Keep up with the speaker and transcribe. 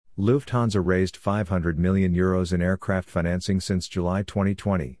Lufthansa raised €500 million in aircraft financing since July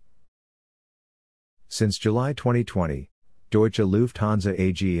 2020. Since July 2020, Deutsche Lufthansa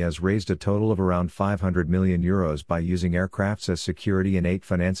AG has raised a total of around €500 million by using aircrafts as security in 8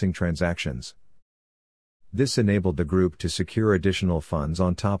 financing transactions. This enabled the group to secure additional funds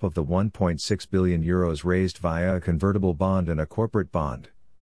on top of the €1.6 billion raised via a convertible bond and a corporate bond.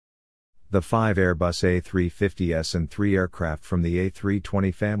 The 5 Airbus A350s and 3 aircraft from the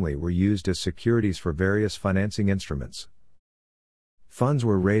A320 family were used as securities for various financing instruments. Funds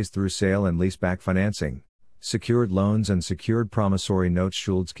were raised through sale and leaseback financing, secured loans and secured promissory notes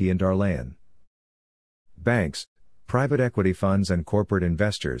Schuldschein and Darlehen. Banks, private equity funds and corporate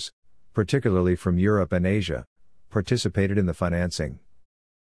investors, particularly from Europe and Asia, participated in the financing.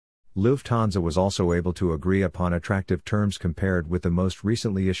 Lufthansa was also able to agree upon attractive terms compared with the most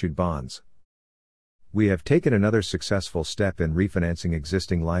recently issued bonds. We have taken another successful step in refinancing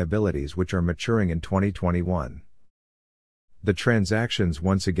existing liabilities which are maturing in 2021. The transactions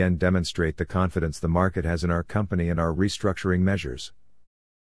once again demonstrate the confidence the market has in our company and our restructuring measures.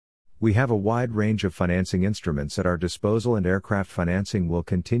 We have a wide range of financing instruments at our disposal, and aircraft financing will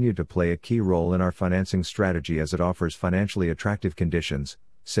continue to play a key role in our financing strategy as it offers financially attractive conditions,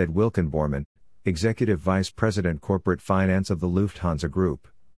 said Wilken Bormann, Executive Vice President Corporate Finance of the Lufthansa Group.